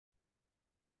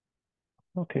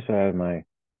Okay, so I have my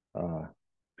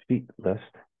sheet list,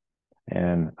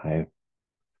 and I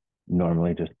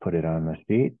normally just put it on the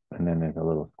sheet, and then there's a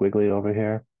little squiggly over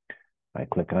here. I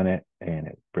click on it, and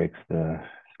it breaks the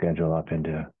schedule up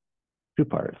into two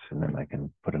parts, and then I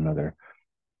can put another.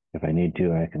 If I need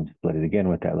to, I can split it again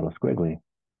with that little squiggly.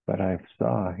 But I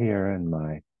saw here in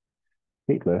my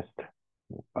sheet list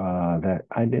that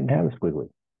I didn't have a squiggly.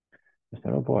 I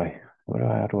said, oh boy,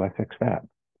 how do I fix that?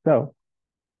 So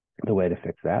the way to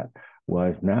fix that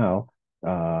was now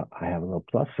I have a little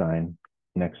plus sign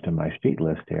next to my sheet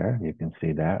list here. You can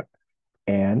see that.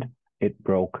 And it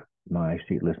broke my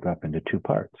sheet list up into two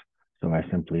parts. So I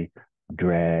simply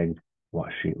dragged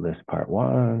sheet list part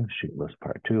one, sheet list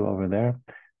part two over there,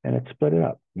 and it split it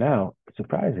up. Now,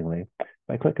 surprisingly,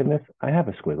 by clicking this, I have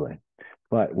a squiggly.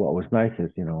 But what was nice is,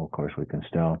 of course, we can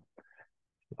still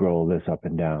scroll this up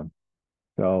and down.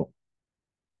 So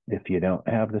if you don't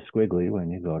have the squiggly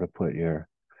when you go to put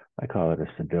I call it a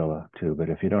Sevilla too, but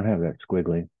if you don't have that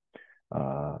squiggly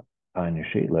uh, on your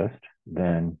sheet list,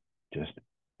 then just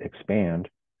expand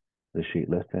the sheet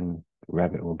list and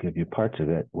Revit will give you parts of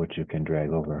it, which you can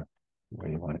drag over where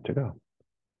you want it to go.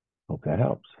 Hope that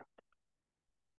helps.